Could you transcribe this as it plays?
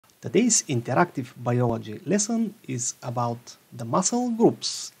Today's interactive biology lesson is about the muscle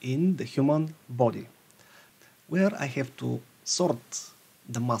groups in the human body, where I have to sort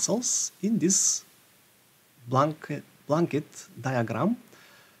the muscles in this blanket diagram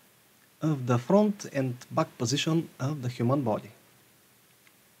of the front and back position of the human body.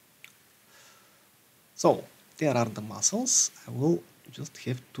 So, there are the muscles. I will just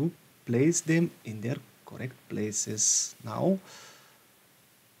have to place them in their correct places now.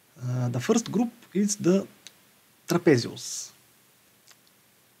 The first group is the trapezius.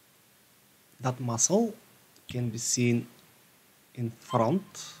 That muscle can be seen in front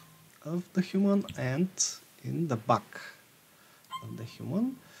of the human and in the back of the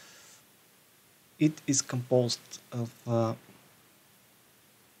human. It is composed of a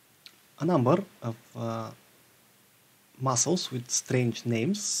number of muscles with strange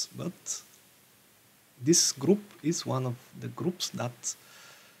names, but this group is one of the groups that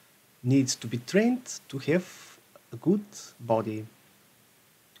needs to be trained to have a good body.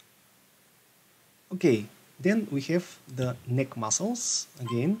 Okay, then we have the neck muscles.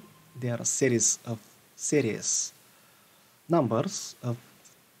 Again, there are a series numbers of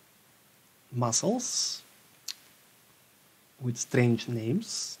muscles with strange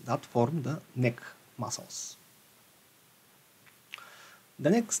names that form the neck muscles.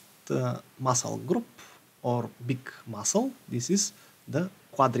 The next muscle group or big muscle, this is the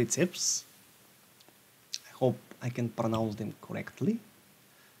quadriceps. I hope I can pronounce them correctly.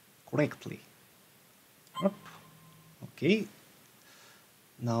 Up. Okay.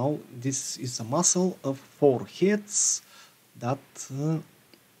 Now this is a muscle of 4 heads that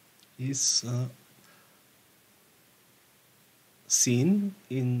is seen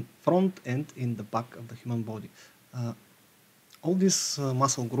in front and in the back of the human body. All these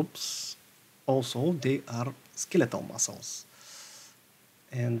muscle groups also, they are skeletal muscles.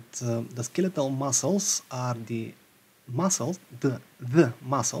 And the skeletal muscles are the muscles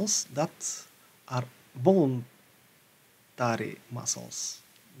that are voluntary muscles.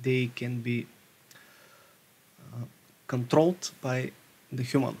 They can be controlled by the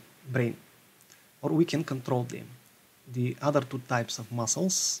human brain, or we can control them. The other two types of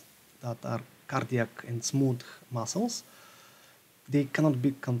muscles that are cardiac and smooth muscles, they cannot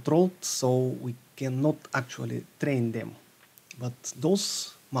be controlled, so we cannot actually train them. But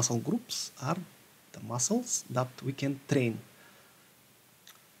those muscle groups are the muscles that we can train.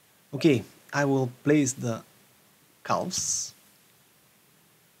 Okay, I will place the calves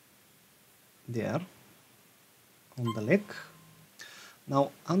there on the leg.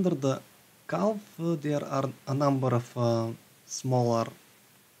 Now, under the calf, there are a number of smaller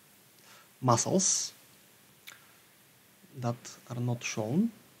muscles that are not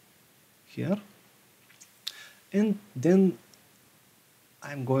shown here. And then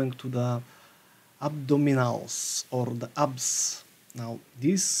I'm going to the abdominals or the abs. Now,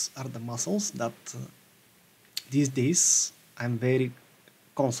 these are the muscles that these days I'm very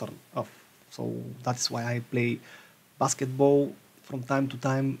concerned of. So that's why I play basketball from time to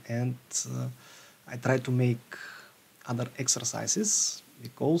time, and I try to make other exercises,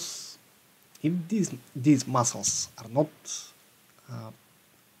 because if these muscles are not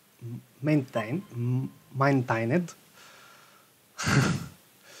maintained,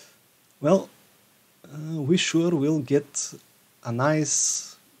 well, we sure will get a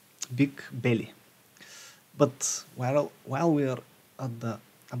nice big belly. But while we are at the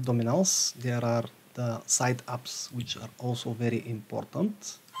abdominals, there are the side abs, which are also very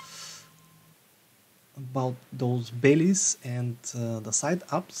important. About those bellies and the side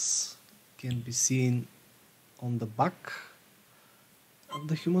abs can be seen on the back of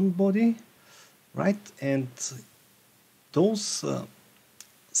the human body, right? And those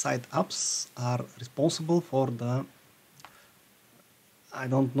side abs are responsible for the, I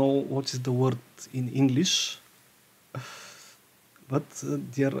don't know what is the word in English, but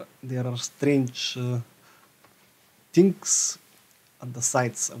there are strange things at the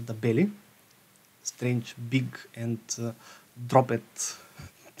sides of the belly, strange big and dropped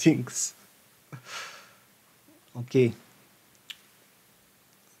things. Okay.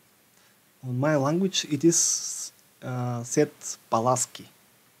 On my language, it is said palaski,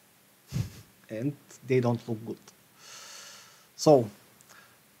 and they don't look good. So,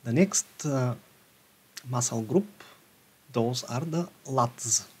 the next muscle group, those are the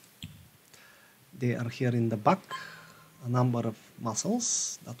lats. They are here in the back, a number of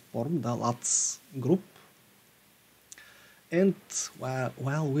muscles that form the lats group. And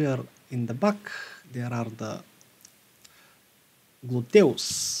while we are in the back, there are the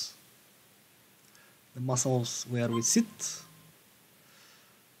gluteus, the muscles where we sit.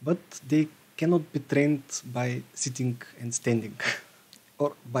 but they cannot be trained by sitting and standing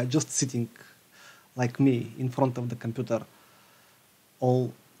or by just sitting like me in front of the computer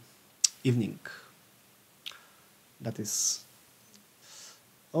all evening. That is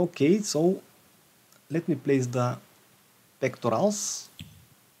okay. So let me place the pectorals.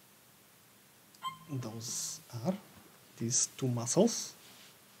 Those are these two muscles.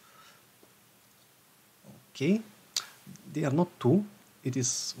 Okay, they are not two, it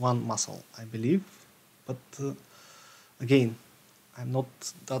is one muscle, I believe, but again, I'm not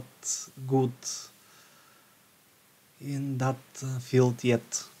that good in that field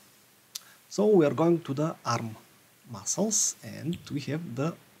yet. So we are going to the arm muscles, and we have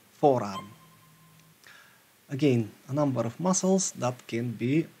the forearm. Again, a number of muscles that can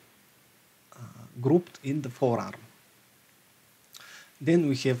be grouped in the forearm. Then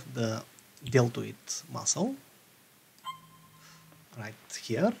we have the deltoid muscle right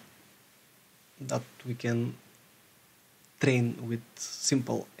here that we can train with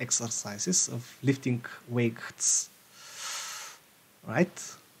simple exercises of lifting weights,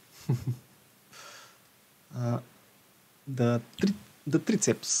 right? The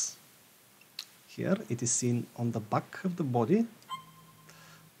triceps, here it is seen on the back of the body,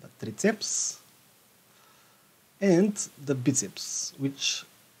 the triceps, and the biceps, which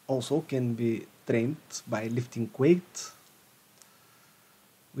also can be trained by lifting weight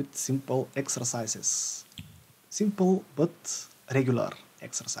with simple exercises. Simple but regular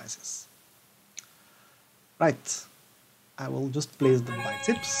exercises. Right, I will just place the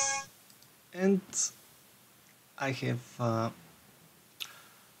biceps, and I have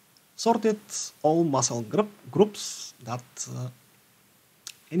sorted all muscle groups that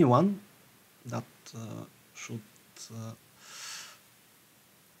anyone that should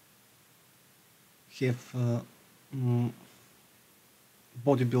have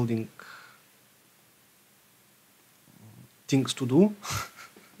bodybuilding things to do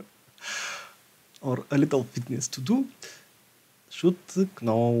or a little fitness to do should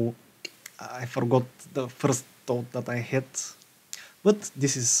know. I forgot the first thought that I had, but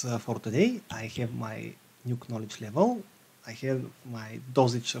this is for today. I have my new knowledge level, I have my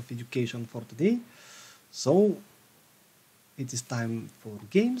dosage of education for today, so it is time for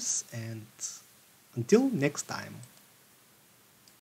games, and until next time.